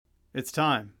It's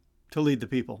time to lead the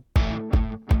people.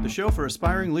 The show for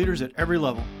aspiring leaders at every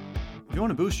level. If you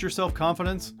want to boost your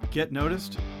self-confidence, get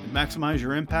noticed, and maximize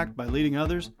your impact by leading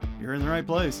others, you're in the right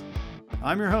place.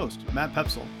 I'm your host, Matt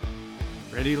Pepsel.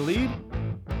 Ready to lead?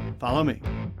 Follow me.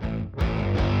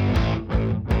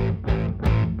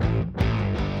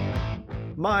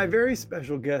 My very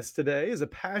special guest today is a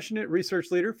passionate research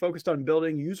leader focused on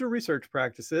building user research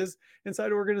practices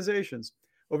inside organizations.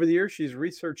 Over the years, she's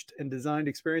researched and designed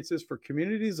experiences for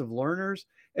communities of learners,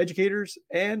 educators,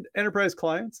 and enterprise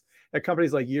clients at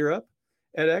companies like YearUp,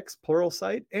 edX,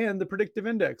 Pluralsight, and the Predictive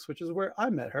Index, which is where I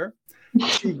met her.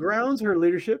 She grounds her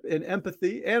leadership in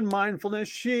empathy and mindfulness.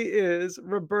 She is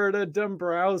Roberta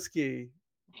Dombrowski.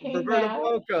 Hey, Roberta, Matt.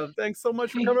 welcome. Thanks so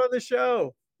much for coming on the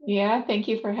show. Yeah, thank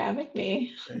you for having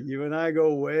me. You and I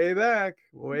go way back,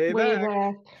 way Way back.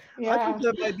 back. I think Yeah.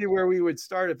 that might be where we would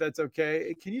start, if that's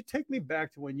okay. Can you take me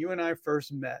back to when you and I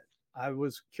first met? I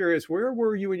was curious, where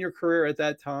were you in your career at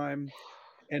that time?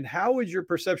 And how would your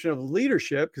perception of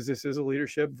leadership, because this is a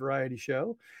leadership variety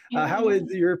show, how Yeah. would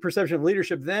your perception of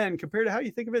leadership then compare to how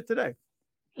you think of it today?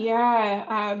 Yeah.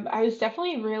 I was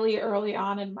definitely really early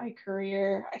on in my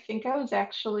career. I think I was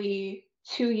actually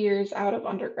 2 years out of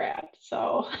undergrad.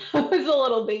 So I was a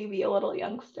little baby, a little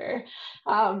youngster.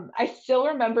 I still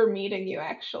remember meeting you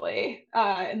actually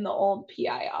in the old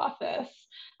PI office.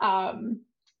 Um,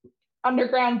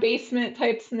 Underground basement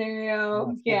type scenario.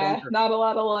 Small Yeah, bunker. not a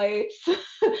lot of lights.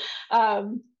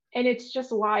 And it's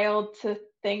just wild to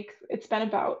think it's been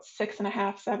about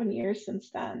 6.5, 7 years since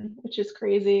then, which is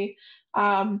crazy.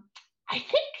 Um, I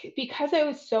think because I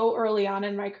was so early on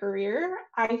in my career,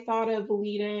 I thought of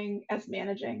leading as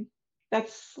managing.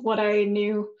 That's what I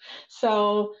knew.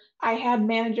 So I had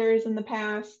managers in the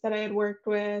past that I had worked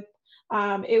with.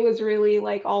 It was really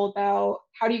like all about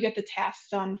how do you get the tasks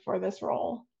done for this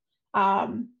role?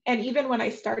 And even when I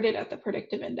started at the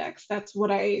Predictive Index, that's what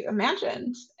I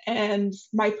imagined. And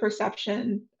my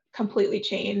perception completely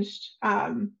changed,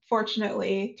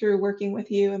 fortunately, through working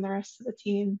with you and the rest of the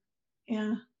team.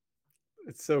 Yeah.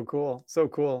 It's so cool. So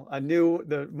cool. I knew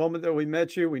the moment that we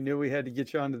met you, we knew we had to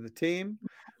get you onto the team.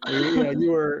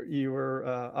 You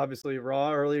were obviously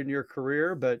raw early in your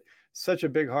career, but such a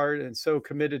big heart and so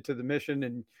committed to the mission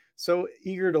and so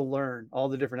eager to learn all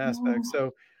the different aspects. Oh,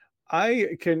 So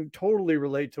I can totally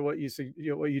relate to what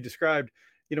you described.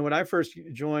 When I first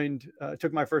joined,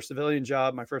 took my first civilian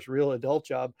job, my first real adult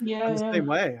job, I'm the yeah. same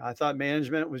way. I thought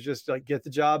management was just like get the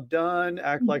job done,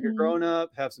 act like a Mhm. grown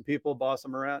up, have some people boss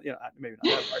them around. Maybe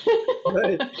not that part,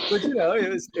 but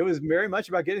it was very much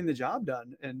about getting the job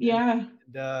done, Yeah.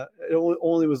 it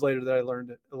only was later that I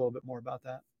learned a little bit more about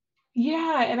that.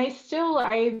 Yeah, and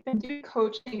I've been doing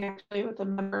coaching actually with a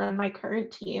member on my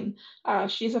current team.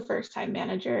 She's a first-time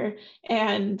manager,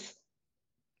 and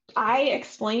I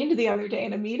explained the other day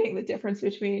in a meeting the difference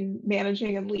between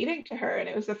managing and leading to her, and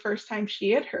it was the first time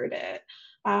she had heard it.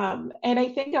 And I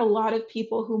think a lot of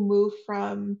people who move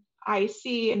from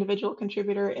IC, individual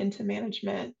contributor, into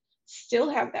management still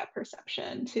have that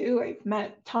perception too. I've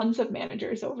met tons of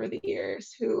managers over the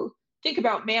years who think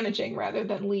about managing rather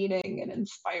than leading and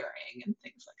inspiring and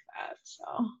things like that. So,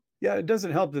 Yeah, it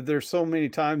doesn't help that there's so many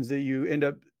times that you end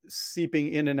up seeping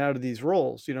in and out of these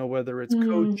roles, whether it's mm,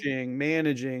 coaching,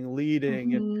 managing,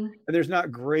 leading, and, mhm, and there's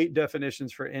not great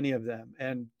definitions for any of them.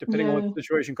 And depending on what yeah. the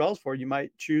situation calls for, you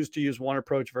might choose to use one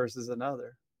approach versus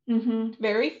another.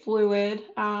 Very fluid.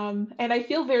 And I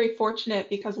feel very fortunate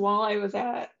because while I was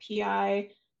at PI,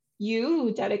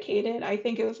 you dedicated, I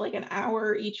think it was like an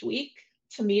hour each week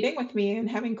to meeting with me and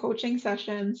having coaching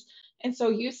sessions. And so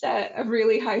you set a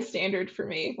really high standard for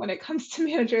me when it comes to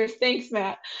managers. Thanks,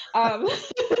 Matt.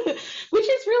 Which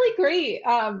is really great.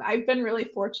 I've been really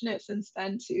fortunate since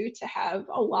then too to have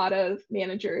a lot of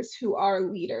managers who are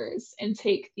leaders and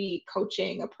take the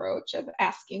coaching approach of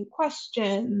asking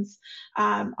questions,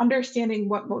 understanding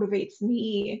what motivates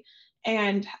me,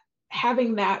 and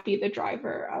having that be the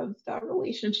driver of the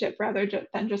relationship rather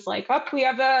than just like, oh, we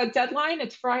have a deadline,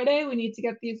 it's Friday, we need to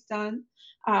get these done.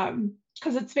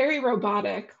 Because it's very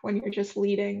robotic when you're just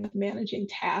leading, managing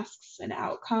tasks and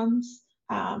outcomes.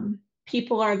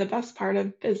 People are the best part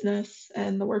of business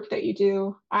and the work that you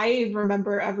do. I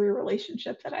remember every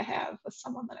relationship that I have with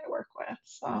someone that I work with.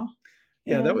 So,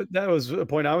 Yeah, that yeah. was that was a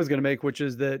point I was going to make, which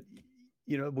is that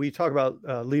we talk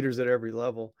about leaders at every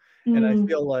level, and I Mm,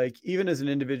 feel like even as an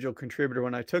individual contributor,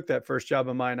 when I took that first job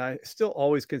of mine, I still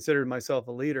always considered myself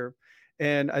a leader,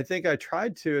 and I think I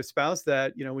tried to espouse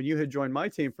that. When you had joined my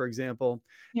team, for example,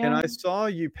 and yeah. I saw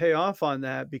you pay off on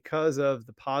that because of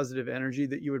the positive energy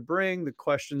that you would bring, the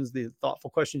questions, the thoughtful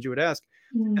questions you would ask,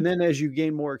 and Mm, then as you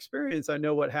gain more experience, I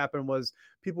know what happened was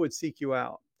people would seek you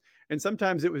out. And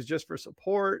sometimes it was just for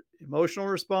support, emotional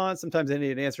response. Sometimes they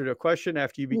need an answer to a question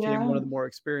after you became one Yeah. of the more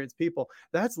experienced people.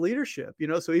 That's leadership, you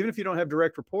know? So even if you don't have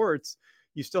direct reports,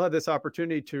 you still have this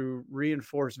opportunity to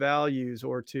reinforce values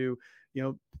or to,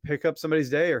 pick up somebody's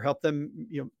day or help them,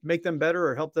 make them better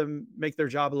or help them make their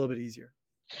job a little bit easier.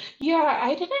 Yeah,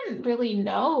 I didn't really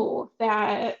know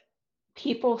that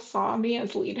people saw me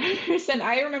as leaders. And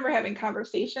I remember having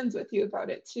conversations with you about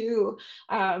it too,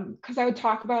 because I would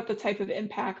talk about the type of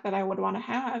impact that I would want to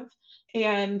have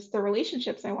and the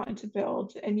relationships I wanted to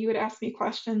build. And you would ask me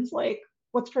questions like,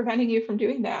 what's preventing you from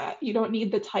doing that? You don't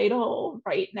need the title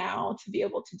right now to be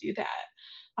able to do that.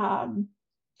 Um,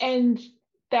 and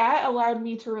that allowed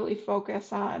me to really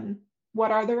focus on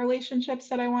what are the relationships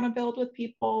that I want to build with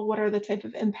people? What are the type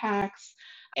of impacts?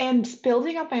 And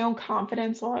building up my own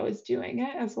confidence while I was doing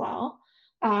it as well.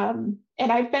 And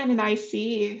I've been an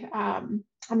IC.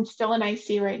 I'm still an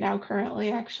IC right now,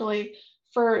 currently, actually,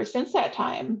 for since that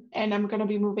time. And I'm going to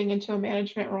be moving into a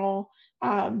management role.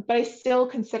 But I still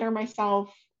consider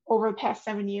myself over the past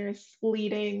 7 years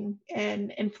leading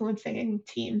and influencing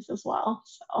teams as well.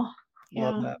 So,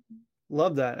 Love yeah. that.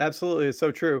 Love that. Absolutely. It's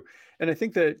so true. And I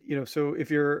think that, so if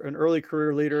you're an early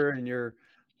career leader and you're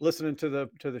listening to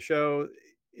the show,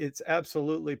 it's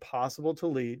absolutely possible to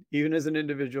lead, even as an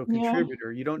individual Yeah.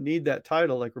 contributor. You don't need that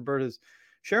title like Roberta's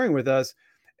sharing with us.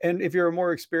 And if you're a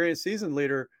more experienced, seasoned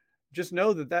leader, just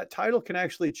know that that title can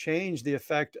actually change the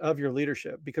effect of your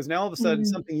leadership because now all of a sudden Mhm.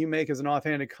 something you make as an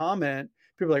offhanded comment,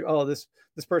 people are like, oh, this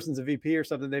person's a VP or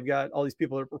something. They've got all these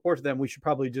people that report to them. We should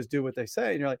probably just do what they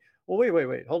say. And you're like, well,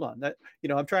 wait, hold on. That,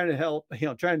 I'm trying to help,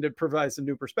 trying to provide some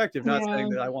new perspective, not saying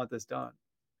Yeah. that I want this done.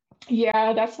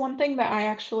 Yeah, that's one thing that I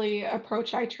actually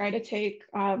approach. I try to take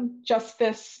just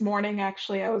this morning,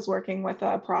 actually, I was working with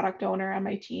a product owner on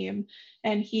my team,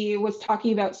 and he was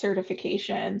talking about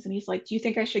certifications. And he's like, do you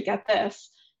think I should get this?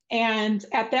 And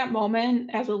at that moment,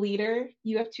 as a leader,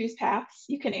 you have two paths.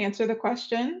 You can answer the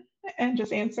question and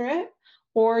just answer it,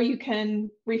 or you can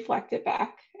reflect it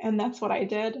back. And that's what I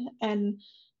did. And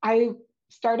I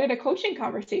started a coaching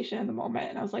conversation in the moment.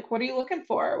 And I was like, what are you looking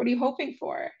for? What are you hoping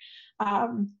for?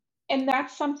 Um, and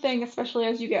that's something, especially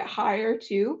as you get higher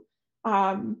too,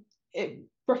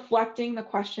 reflecting the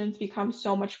questions becomes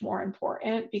so much more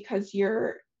important because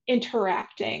you're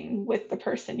interacting with the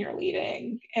person you're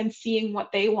leading and seeing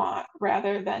what they want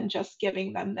rather than just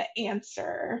giving them the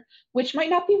answer, which might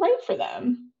not be right for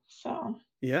them. So,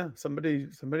 Yeah, somebody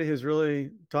has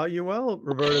really taught you well,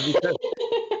 Roberta, because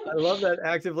I love that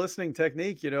active listening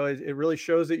technique. It really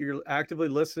shows that you're actively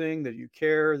listening, that you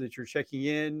care, that you're checking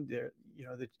in, that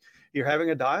you're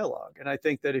having a dialogue. And I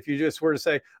think that if you just were to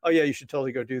say, "Oh yeah, you should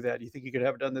totally go do that," you think you could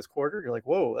have it done this quarter? You're like,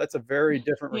 "Whoa, that's a very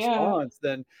different yeah. response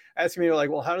than asking me like,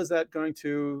 well, how does that going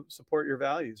to support your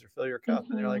values or fill your cup?"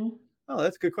 And they're like, Hmm. "Oh,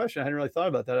 that's a good question. I hadn't really thought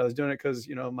about that. I was doing it because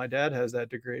my dad has that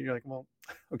degree." And you're like, "Well,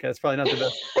 okay, that's probably not the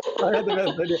best." Probably not the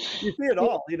best idea. You see it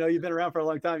all. You've been around for a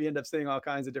long time. You end up seeing all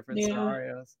kinds of different Yeah.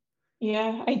 scenarios.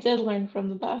 Yeah. I did learn from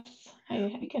the best.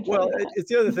 I can tell Well, you that. it's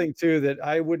the other thing too that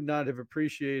I would not have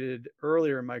appreciated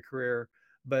earlier in my career,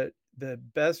 but the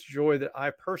best joy that I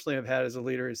personally have had as a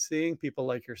leader is seeing people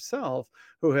like yourself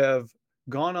who have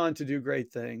gone on to do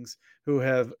great things, who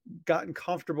have gotten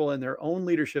comfortable in their own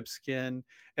leadership skin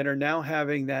and are now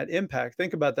having that impact.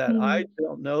 Think about that. I Mm,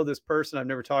 don't know this person I've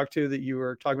never talked to that you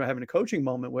were talking about having a coaching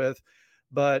moment with,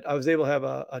 but I was able to have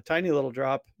a tiny little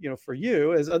drop, for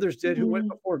you, as others did who went mm,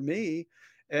 before me,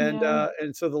 yeah.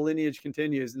 and so the lineage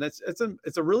continues, and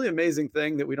it's a really amazing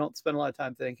thing that we don't spend a lot of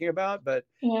time thinking about, but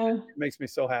Yeah. it makes me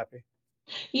so happy.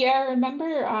 Yeah, I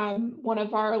remember one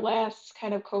of our last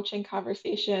kind of coaching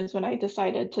conversations when I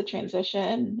decided to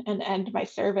transition and end my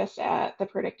service at the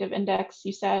Predictive Index.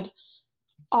 You said,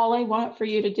 all I want for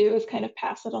you to do is kind of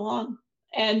pass it along.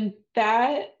 And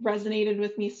that resonated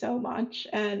with me so much.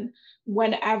 And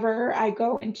whenever I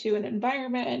go into an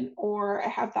environment or I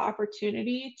have the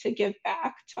opportunity to give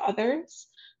back to others,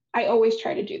 I always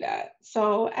try to do that.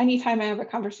 So anytime I have a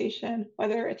conversation,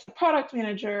 whether it's the product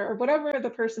manager or whatever the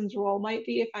person's role might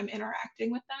be, if I'm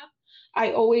interacting with them,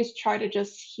 I always try to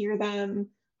just hear them.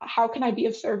 How can I be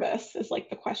of service? Is like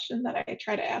the question that I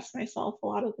try to ask myself a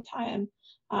lot of the time.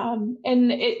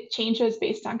 And it changes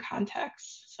based on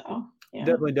context. So, yeah.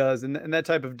 Definitely does, and that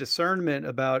type of discernment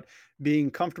about being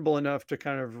comfortable enough to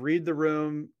kind of read the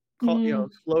room, Mm,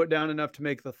 slow it down enough to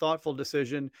make the thoughtful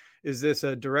decision. Is this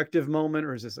a directive moment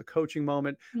or is this a coaching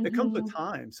moment? It comes with hmm.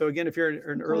 time. So again, if you're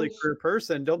an It early does. career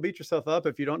person, don't beat yourself up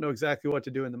if you don't know exactly what to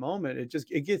do in the moment.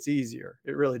 It gets easier.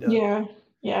 It really does. Yeah.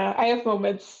 Yeah. I have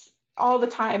moments all the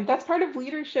time. That's part of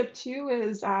leadership too,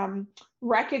 is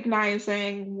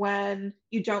recognizing when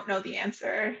you don't know the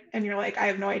answer and you're like, I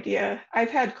have no idea.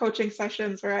 I've had coaching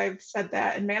sessions where I've said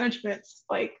that in management,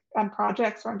 like on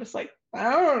projects where I'm just like, I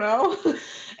don't know.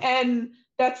 And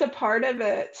that's a part of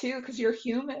it too, because you're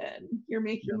human. You're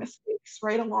making mistakes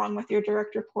right along with your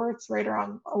direct reports, right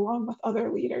along with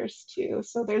other leaders too.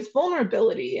 So there's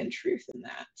vulnerability and truth in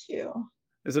that too.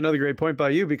 Is another great point by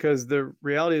you, because the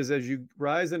reality is as you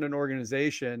rise in an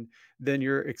organization, then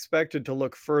you're expected to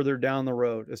look further down the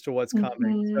road as to what's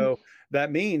coming. Mm-hmm. So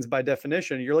that means by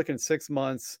definition, you're looking 6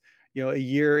 months, a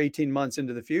year, 18 months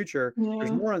into the future.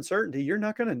 There's Yeah. more uncertainty. You're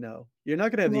not going to know. You're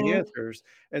not going to have the Yeah. answers.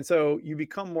 And so you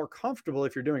become more comfortable,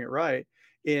 if you're doing it right,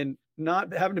 in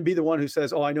not having to be the one who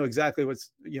says, oh, I know exactly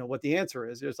what the answer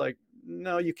is. It's like,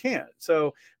 no, you can't.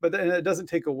 So, but then it doesn't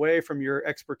take away from your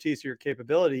expertise or your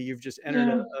capability. You've just entered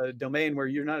Yeah. a domain where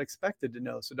you're not expected to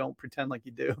know. So don't pretend like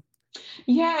you do.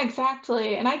 Yeah,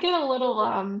 exactly. And I get a little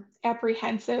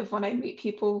apprehensive when I meet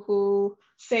people who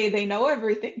say they know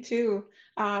everything too,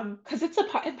 because it's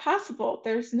impossible.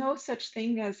 There's no such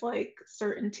thing as like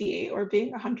certainty or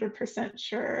being 100%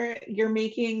 sure. You're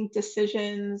making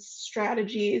decisions,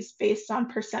 strategies based on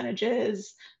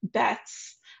percentages,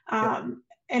 bets. Yep.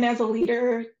 And as a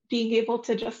leader, being able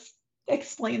to just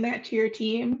explain that to your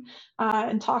team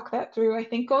and talk that through, I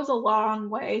think goes a long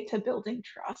way to building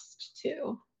trust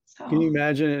too. Can you So,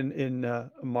 imagine in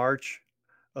March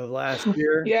of last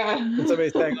year, yeah. and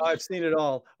somebody saying, "Oh, I've seen it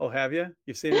all." Oh, have you?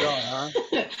 You've seen it all, huh?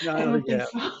 No, I I don't don't think you think have.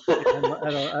 so. Yeah,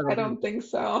 I I don't think. don't think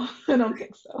so. I don't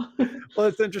think so. Well,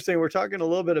 it's interesting. We're talking a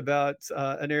little bit about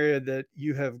an area that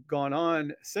you have gone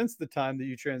on since the time that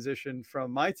you transitioned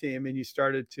from my team and you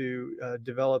started to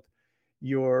develop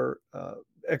your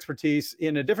expertise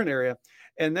in a different area.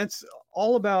 And that's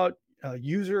all about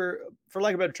for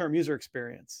lack of a better term, user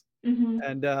experience. Hmm.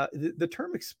 And the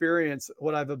term experience,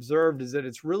 what I've observed is that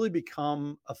it's really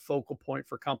become a focal point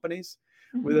for companies.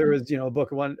 Where there Hmm. was, a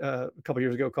book a couple of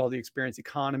years ago called The Experience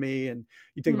Economy, and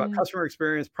you think about Hmm. customer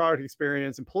experience, product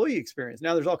experience, employee experience.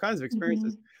 Now there's all kinds of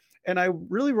experiences, Hmm. and I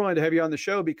really wanted to have you on the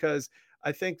show because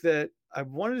I think that I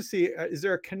wanted to see is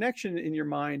there a connection in your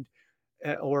mind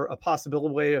or a possible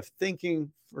way of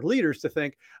thinking for leaders to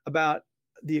think about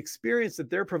the experience that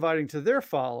they're providing to their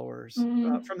followers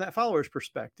Hmm. from that follower's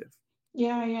perspective.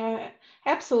 Yeah, yeah,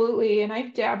 absolutely. And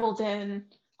I've dabbled in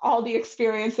all the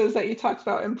experiences that you talked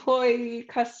about, employee,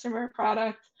 customer,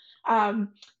 product.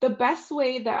 The best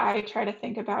way that I try to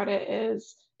think about it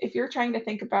is if you're trying to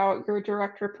think about your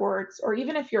direct reports, or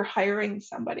even if you're hiring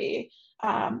somebody,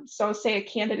 so say a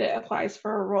candidate applies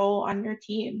for a role on your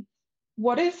team,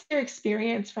 what is their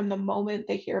experience from the moment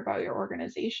they hear about your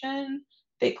organization?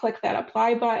 They click that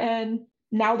apply button.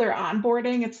 Now they're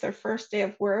onboarding, it's their first day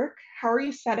of work. How are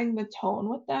you setting the tone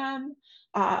with them?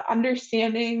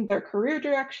 Understanding their career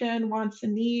direction, wants,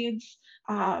 and needs,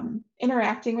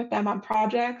 interacting with them on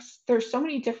projects. There's so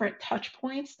many different touch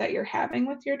points that you're having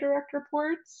with your direct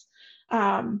reports.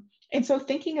 And so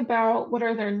thinking about what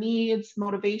are their needs,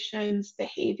 motivations,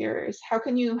 behaviors, how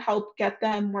can you help get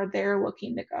them where they're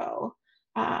looking to go?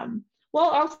 Well,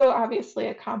 also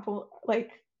obviously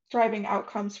like driving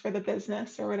outcomes for the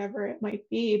business or whatever it might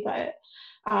be, but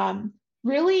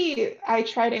really I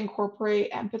try to incorporate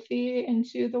empathy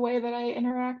into the way that I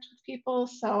interact with people.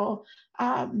 So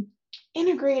um,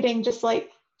 integrating just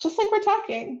like we're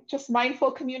talking, just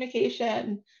mindful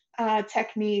communication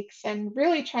techniques, and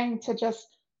really trying to just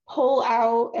pull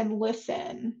out and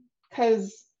listen,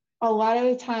 because a lot of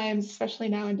the times, especially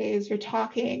nowadays, you're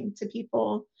talking to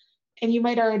people and you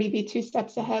might already be two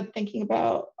steps ahead thinking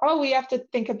about, oh, we have to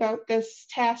think about this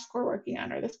task we're working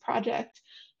on or this project.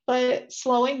 But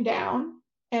slowing down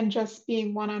and just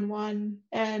being one on one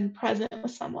and present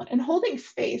with someone and holding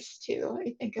space too,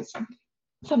 I think is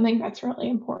something that's really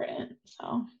important.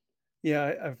 So,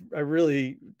 Yeah, I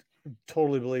really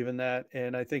totally believe in that.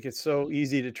 And I think it's so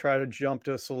easy to try to jump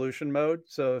to a solution mode.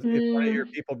 So if one of your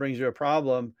mm, people brings you a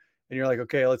problem and you're like,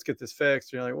 okay, let's get this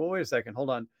fixed, you're like, well, wait a second, hold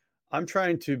on. I'm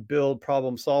trying to build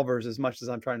problem solvers as much as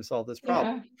I'm trying to solve this problem.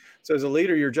 yeah. So as a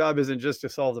leader, your job isn't just to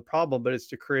solve the problem, but it's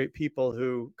to create people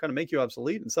who kind of make you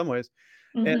obsolete in some ways.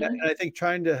 And Hmm. I think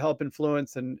trying to help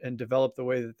influence and develop the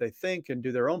way that they think and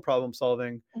do their own problem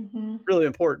solving Hmm. really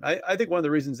important. I think one of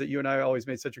the reasons that you and I always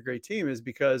made such a great team is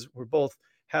because we're both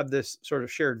have this sort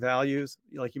of shared values,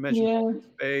 like you mentioned, Yeah. holding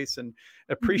space and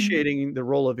Hmm. appreciating the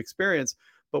role of experience.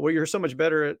 But what you're so much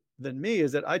better at than me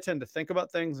is that I tend to think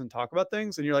about things and talk about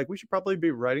things, and you're like, we should probably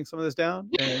be writing some of this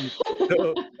down, and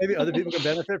so maybe other people can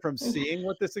benefit from seeing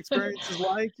what this experience is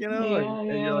like, Yeah,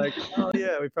 and you're yeah. like, oh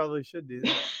yeah, we probably should do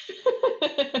that.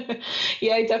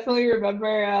 Yeah, I definitely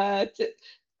remember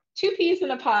two peas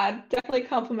in a pod, definitely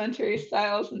complementary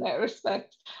styles in that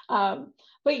respect.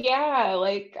 But yeah,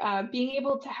 like being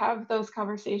able to have those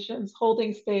conversations,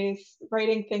 holding space,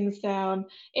 writing things down,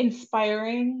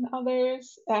 inspiring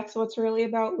others, that's what's really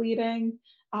about leading.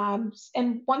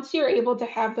 And once you're able to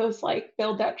have those, like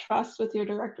build that trust with your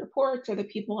direct reports or the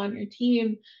people on your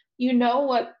team, you know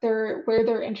what they're where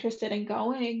they're interested in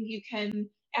going. You can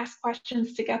ask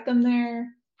questions to get them there,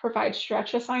 provide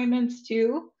stretch assignments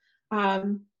too.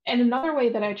 And another way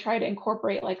that I try to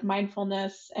incorporate like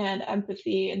mindfulness and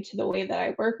empathy into the way that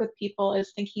I work with people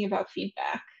is thinking about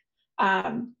feedback.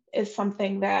 Is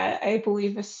something that I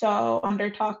believe is so under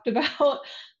talked about,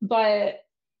 but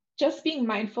just being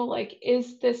mindful, like,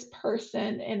 is this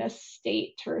person in a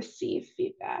state to receive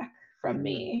feedback from Mhm.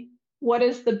 me? What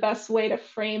is the best way to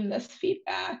frame this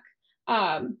feedback?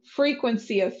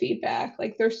 Frequency of feedback,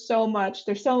 like there's so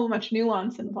much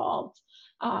nuance involved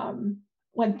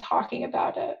when talking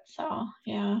about it. So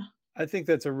yeah. I think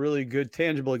that's a really good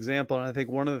tangible example. And I think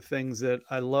one of the things that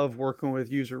I love working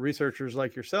with user researchers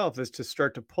like yourself is to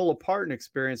start to pull apart an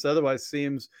experience that otherwise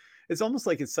seems it's almost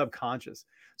like it's subconscious.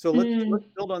 So let's Mm,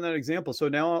 build on that example. So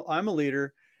now I'm a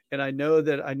leader and I know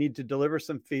that I need to deliver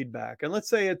some feedback. And let's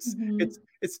say mhm.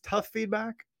 it's tough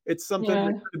feedback. It's something that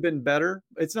Yeah. could have been better.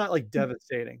 It's not like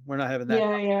devastating. We're not having that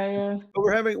Yeah, conversation. yeah, yeah.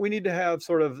 But we need to have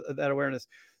sort of that awareness.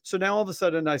 So now all of a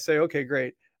sudden I say, okay,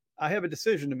 great. I have a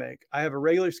decision to make. I have a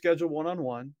regularly scheduled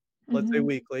one-on-one, let's say Hmm.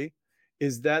 weekly.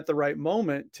 Is that the right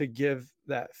moment to give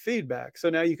that feedback?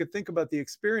 So now you could think about the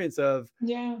experience of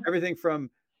Yeah. everything from,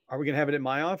 are we going to have it in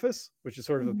my office, which is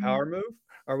sort of a power Hmm. move?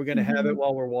 Are we going to have it Hmm.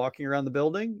 while we're walking around the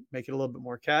building, make it a little bit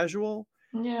more casual?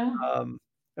 Yeah. Um,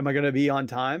 am I going to be on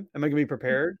time? Am I going to be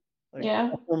prepared? Like, Yeah.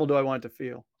 how formal do I want it to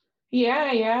feel?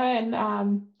 Yeah, yeah. And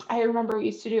I remember we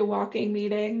used to do walking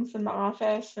meetings in the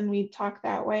office and we'd talk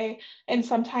that way. And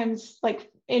sometimes like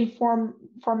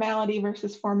formality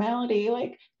versus formality,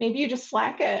 like maybe you just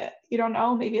slack it. You don't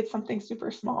know, maybe it's something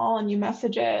super small and you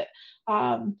message it.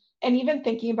 And even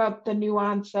thinking about the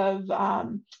nuance of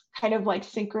kind of like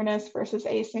synchronous versus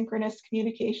asynchronous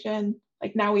communication.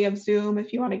 Like now we have Zoom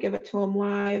if you want to give it to them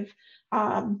live,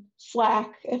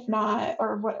 Slack if not,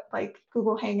 or what like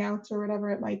Google Hangouts or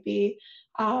whatever it might be.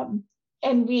 Um,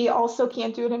 and we also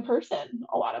can't do it in person,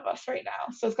 a lot of us right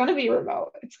now. So it's going to be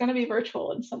remote. It's going to be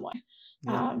virtual in some way.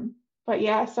 Yeah. Um, but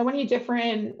yeah, so many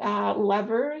different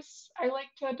levers. I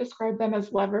like to describe them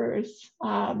as levers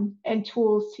and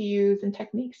tools to use and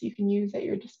techniques you can use at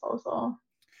your disposal.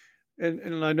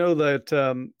 And I know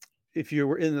that if you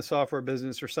were in the software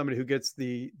business or somebody who gets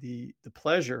the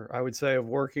pleasure, I would say, of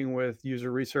working with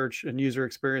user research and user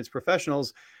experience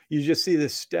professionals, you just see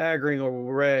this staggering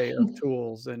array of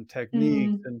tools and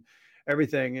techniques Mm, and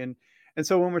everything. And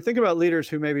so when we're thinking about leaders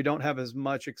who maybe don't have as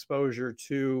much exposure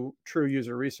to true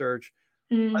user research,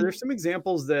 are there mm. some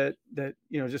examples that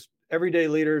just everyday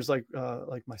leaders like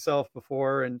myself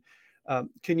before and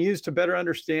can use to better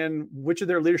understand which of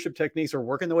their leadership techniques are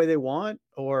working the way they want,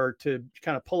 or to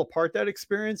kind of pull apart that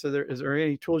experience? Is there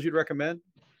any tools you'd recommend?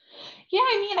 Yeah,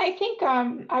 I mean, I think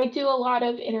I do a lot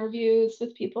of interviews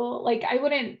with people. Like, I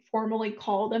wouldn't formally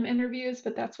call them interviews,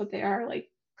 but that's what they are, like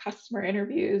customer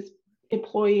interviews,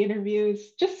 employee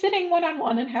interviews, just sitting one on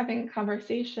one and having a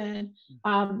conversation,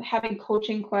 having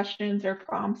coaching questions or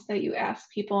prompts that you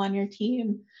ask people on your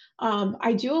team.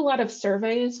 I do a lot of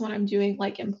surveys when I'm doing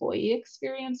like employee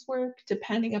experience work,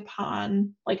 depending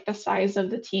upon like the size of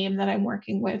the team that I'm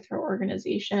working with or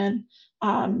organization.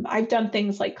 I've done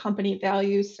things like company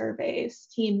values surveys,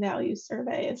 team values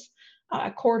surveys,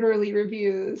 quarterly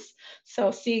reviews.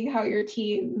 So seeing how your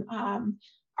team,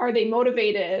 are they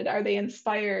motivated? Are they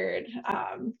inspired?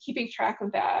 Keeping track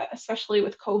of that, especially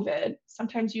with COVID.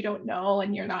 Sometimes you don't know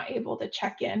and you're not able to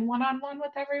check in one on one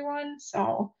with everyone.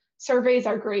 So surveys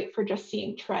are great for just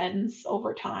seeing trends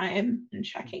over time and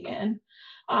checking in.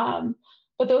 Um,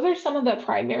 but those are some of the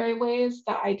primary ways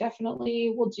that I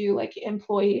definitely will do like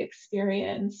employee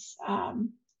experience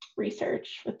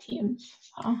research with teams.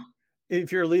 So.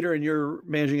 If you're a leader and you're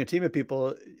managing a team of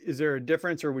people, is there a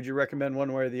difference, or would you recommend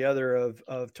one way or the other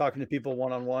of talking to people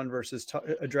one on one versus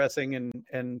addressing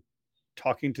and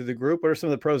talking to the group? What are some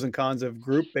of the pros and cons of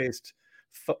group based,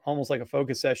 almost like a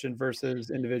focus session versus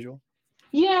individual?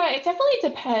 Yeah, it definitely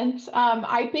depends.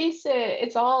 I base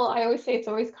it, I always say it's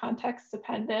always context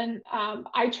dependent.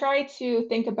 I try to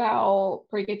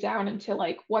break it down into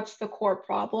like, what's the core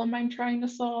problem I'm trying to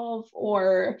solve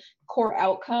or core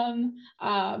outcome.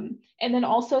 And then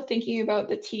also thinking about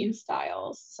the team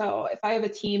styles. So if I have a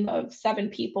team of 7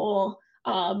 people,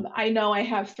 I know I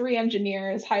have 3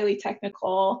 engineers, highly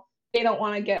technical. they don't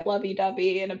want to get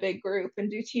lovey-dovey in a big group and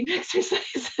do team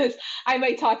exercises, I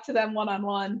might talk to them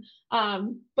one-on-one.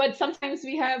 But sometimes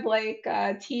we have like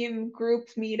team group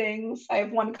meetings. I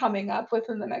have one coming up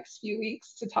within the next few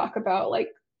weeks to talk about like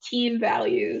team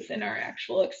values in our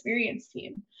actual experience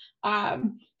team.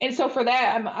 And so for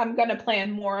that, I'm going to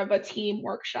plan more of a team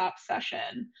workshop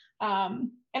session.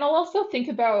 And I'll also think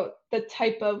about the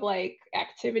type of like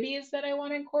activities that I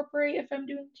want to incorporate if I'm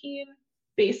doing team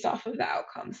based off of the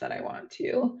outcomes that I want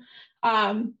to.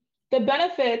 The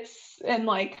benefits and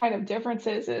like kind of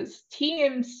differences is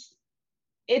teams,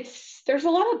 there's a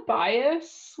lot of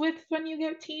bias with when you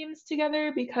get teams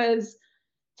together because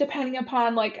depending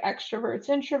upon like extroverts,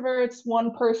 introverts,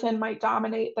 one person might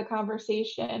dominate the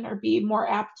conversation or be more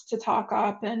apt to talk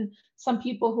up, and some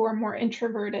people who are more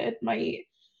introverted might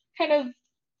kind of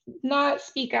not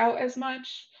speak out as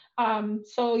much.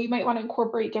 So you might want to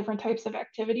incorporate different types of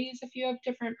activities if you have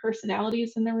different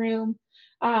personalities in the room.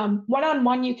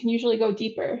 One-on-one, you can usually go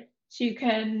deeper. So you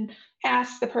can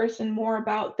ask the person more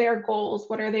about their goals.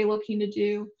 What are they looking to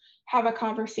do? Have a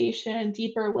conversation,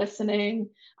 deeper listening.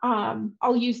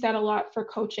 I'll use that a lot for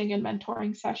coaching and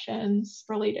mentoring sessions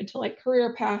related to like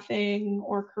career pathing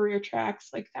or career tracks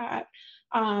like that.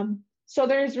 So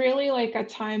there's really like a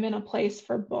time and a place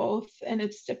for both, and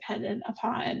it's dependent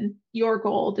upon your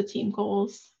goal, the team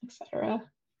goals, etc.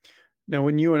 Now,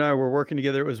 when you and I were working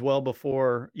together, it was well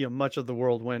before, much of the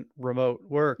world went remote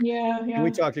work. Yeah, And we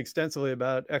yeah, talked extensively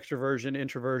about extroversion,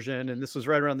 introversion, and this was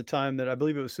right around the time that I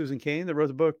believe it was Susan Cain that wrote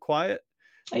the book Quiet.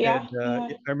 And yeah, yeah.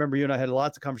 I remember you and I had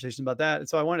lots of conversations about that. And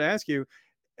so I wanted to ask you,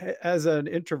 as an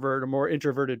introvert, a more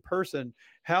introverted person,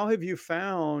 how have you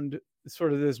found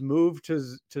sort of this move to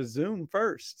Zoom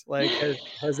first? Like,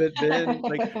 has it been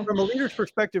like from a leader's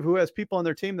perspective who has people on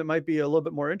their team that might be a little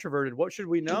bit more introverted? What should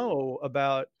we know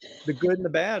about the good and the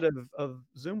bad of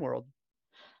Zoom world?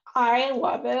 I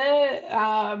love it.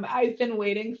 I've been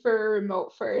waiting for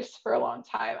remote first for a long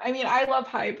time. I mean, I love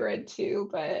hybrid too,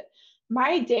 but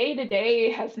my day to day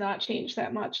has not changed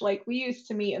that much. Like we used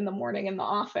to meet in the morning in the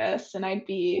office, and I'd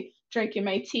be drinking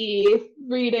my tea,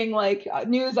 reading like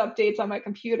news updates on my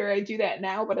computer. I do that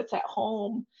now, but it's at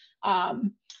home.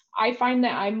 Um, I find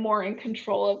that I'm more in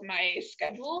control of my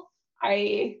schedule.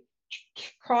 I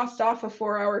crossed off a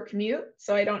 4 hour commute,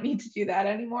 so I don't need to do that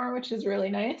anymore, which is really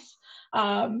nice.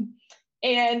 Um,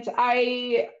 and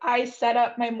I set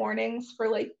up my mornings for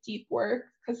like deep work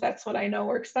because that's what I know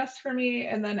works best for me.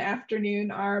 And then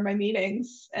afternoon are my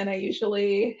meetings, and I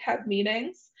usually have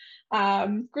meetings,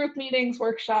 group meetings,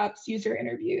 workshops, user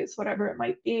interviews, whatever it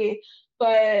might be.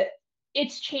 But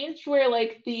it's changed where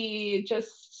like the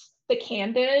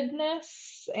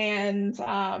candidness and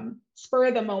spur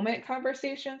of the moment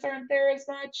conversations aren't there as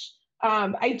much.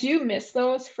 I do miss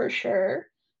those for sure.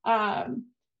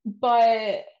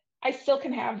 But I still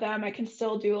can have them. I can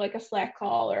still do like a Slack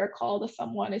call or a call to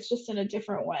someone. It's just in a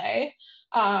different way.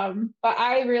 But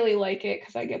I really like it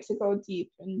because I get to go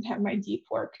deep and have my deep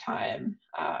work time,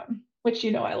 which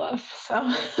I love.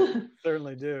 So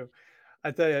Certainly do. I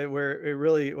tell you, where it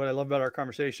really, what I love about our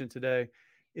conversation today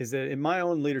is that in my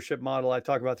own leadership model, I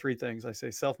talk about three things. I say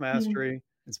self mm, mastery,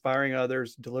 inspiring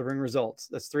others, delivering results.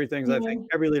 That's three things I think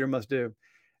yeah, every leader must do.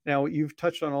 Now, you've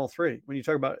touched on all three. When you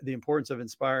talk about the importance of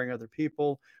inspiring other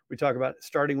people, we talk about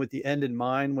starting with the end in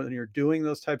mind when you're doing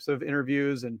those types of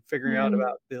interviews and figuring out mm,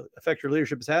 about the effect your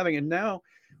leadership is having. And now,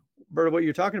 Berta, what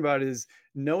you're talking about is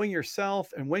knowing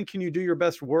yourself and when can you do your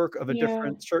best work of a yeah,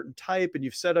 different certain type, and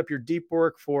you've set up your deep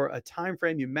work for a time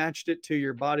frame, you matched it to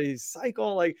your body's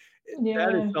cycle. Like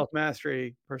that is yeah.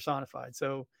 self-mastery personified.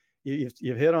 So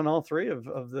you've hit on all three of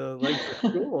the legs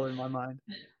of stool in my mind.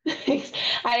 Thanks.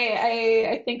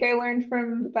 I think I learned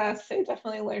from the best. I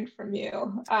definitely learned from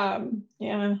you.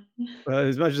 Yeah.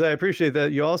 As much as I appreciate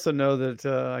that, you also know that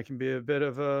I can be a bit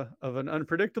of an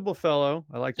unpredictable fellow.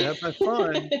 I like to have my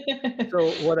fun.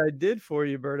 So what I did for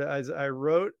you, Berta, is I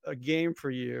wrote a game for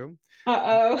you.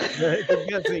 Uh-oh. It's a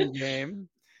guessing game.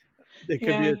 It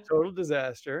could be a Yeah. total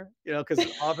disaster, because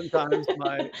oftentimes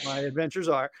my adventures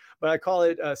are, but I call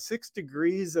it 6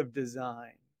 degrees of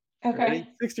design. Ready? Okay.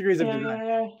 6 degrees of Yeah, design.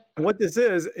 yeah, yeah. And what this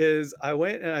is I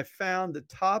went and I found the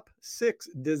top 6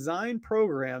 design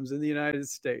programs in the United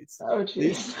States. Oh, These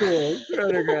geez. schools,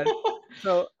 undergrad.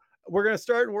 So we're going to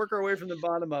start and work our way from the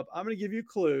bottom up. I'm going to give you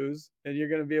clues, and you're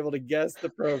going to be able to guess the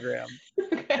program.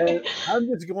 And Okay. I'm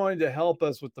just going to help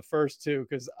us with the first two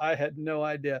because I had no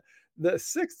idea. The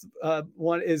sixth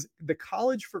one is the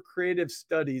College for Creative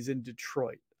Studies in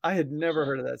Detroit. I had never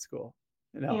heard of that school.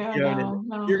 No, Yeah, and no,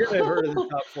 no. you're going to have heard of the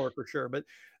top four for sure. But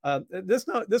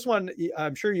this one,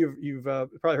 I'm sure you've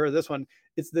probably heard of this one.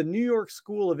 It's the New York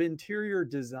School of Interior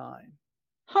Design.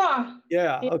 Huh.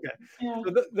 Yeah, Yeah. okay. Yeah.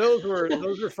 So those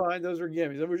were fine, those were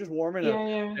gimmies, and we're just warming up. Yeah.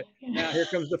 Yeah. Okay, Yeah. now here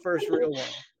comes the first real one.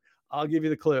 I'll give you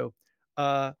the clue.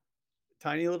 Uh,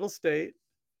 Tiny little state.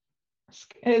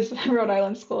 Is Rhode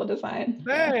Island School of Design.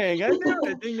 Yeah. Bang! I knew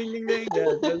it. Ding, ding, ding, ding.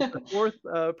 Yeah, that's the fourth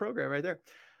program right there.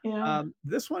 Yeah.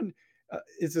 This one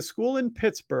is a school in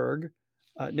Pittsburgh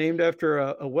named after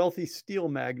a wealthy steel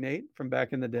magnate from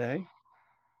back in the day.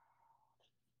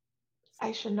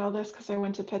 I should know this because I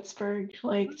went to Pittsburgh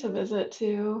like to visit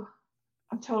too.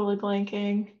 I'm totally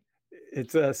blanking.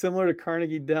 It's similar to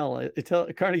Carnegie Deli. It's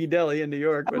Carnegie Deli in New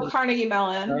York, but Oh, it's Carnegie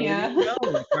Mellon. Carnegie Yeah.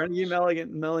 Mellon, Carnegie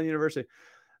Mellon University.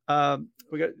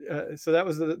 We got so that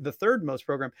was the third most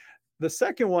program. The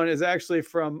second one is actually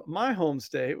from my home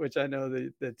state, which I know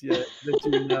that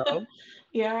you know,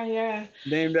 Yeah. Yeah.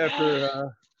 named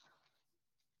after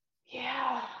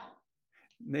Yeah.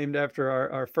 named after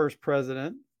our first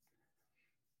president.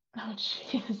 Oh,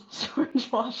 jeez.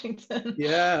 George Washington.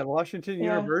 Yeah, Washington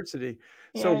Yeah. University.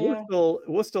 So Yeah. Yeah.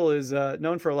 Worcester is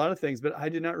known for a lot of things, but I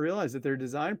did not realize that their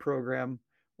design program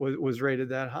was rated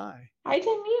that high. I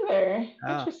didn't either.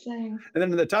 Yeah. Interesting. And then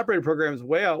the top rated program is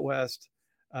way out west.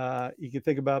 You can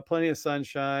think about Plenty of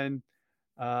Sunshine.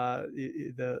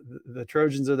 The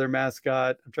Trojans are their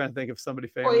mascot. I'm trying to think of somebody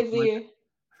famous. Boise.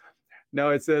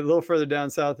 No, it's a little further down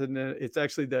south, and it's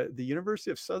actually the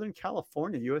University of Southern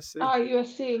California, USC. Oh,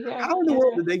 USC. Yeah. How in the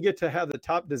world did they get to have the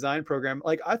top design program?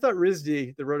 Like I thought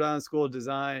RISD, the Rhode Island School of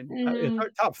Design,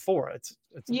 it's top 4. It's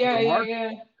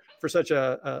Yeah. for such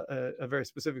a very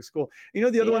specific school. You know,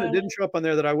 the other one that didn't show up on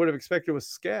there that I would have expected was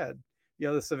SCAD. You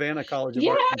know, the Savannah College of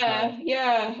Art and Design.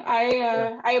 Yeah.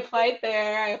 I applied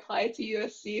there. I applied to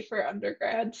USC for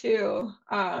undergrad too.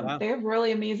 Wow. They have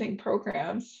really amazing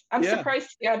programs. I'm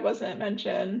surprised SCAD wasn't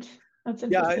mentioned. That's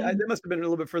interesting. Yeah, they must have been a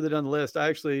little bit further down the list. I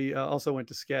actually also went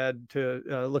to SCAD to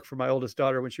look for my oldest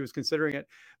daughter when she was considering it.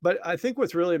 But I think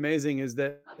what's really amazing is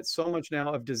that so much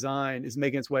now of design is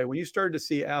making its way. When you started to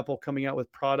see Apple coming out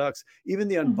with products, even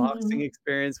the unboxing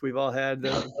experience we've all had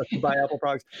to buy Apple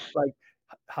products, like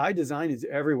high design is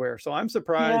everywhere. So I'm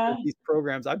surprised that these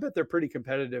programs, I bet they're pretty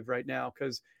competitive right now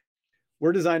because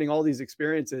we're designing all these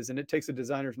experiences and it takes a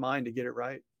designer's mind to get it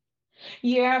right.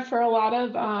 Yeah, for a lot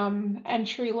of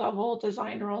entry-level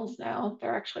design roles now,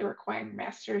 they're actually requiring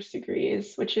master's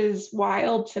degrees, which is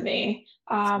wild to me.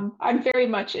 I'm very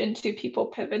much into people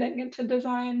pivoting into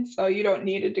design, so you don't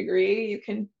need a degree. You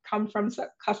can come from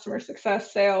customer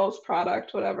success, sales,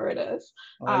 product, whatever it is.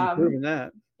 You've proven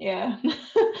that. Yeah,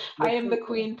 I am the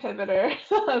queen pivoter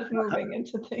of moving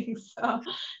into things. So,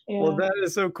 yeah. Well, that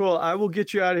is so cool. I will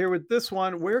get you out of here with this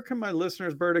one. Where can my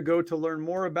listeners, Berta, go to learn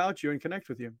more about you and connect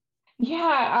with you?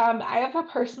 Yeah, I have a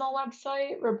personal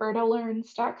website,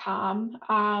 robertalearns.com.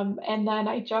 And then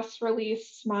I just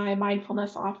released my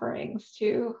mindfulness offerings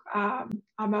too. I'm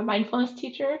a mindfulness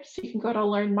teacher, so you can go to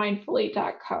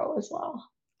learnmindfully.co as well.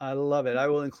 I love it. I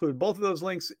will include both of those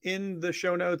links in the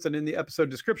show notes and in the episode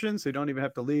description, so you don't even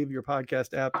have to leave your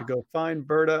podcast app to go find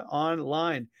Berta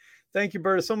online. Thank you,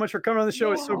 Berta, so much for coming on the show.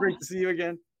 Yeah. It's so great to see you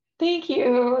again. Thank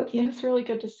you. Yeah, it's really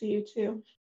good to see you too.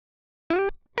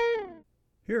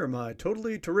 Here are my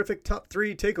totally terrific top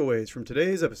 3 takeaways from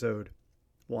today's episode.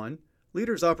 1.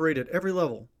 Leaders operate at every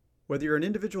level. Whether you're an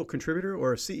individual contributor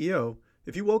or a CEO,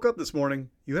 if you woke up this morning,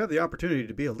 you have the opportunity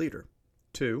to be a leader.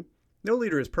 2. No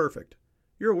leader is perfect.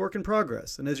 You're a work in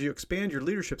progress, and as you expand your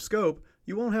leadership scope,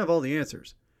 you won't have all the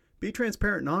answers. Be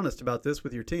transparent and honest about this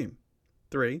with your team.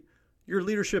 3. Your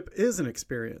leadership is an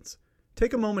experience.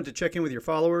 Take a moment to check in with your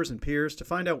followers and peers to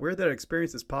find out where that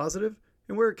experience is positive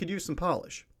and where it could use some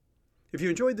polish. If you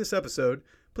enjoyed this episode,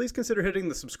 please consider hitting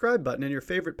the subscribe button in your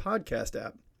favorite podcast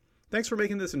app. Thanks for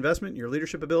making this investment in your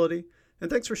leadership ability, and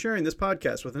thanks for sharing this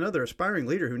podcast with another aspiring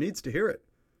leader who needs to hear it.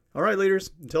 All right, leaders,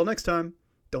 until next time,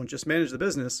 don't just manage the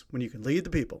business when you can lead the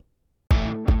people.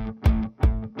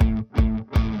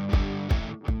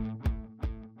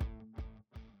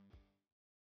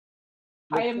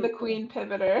 I am the queen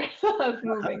pivoter of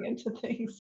moving into things.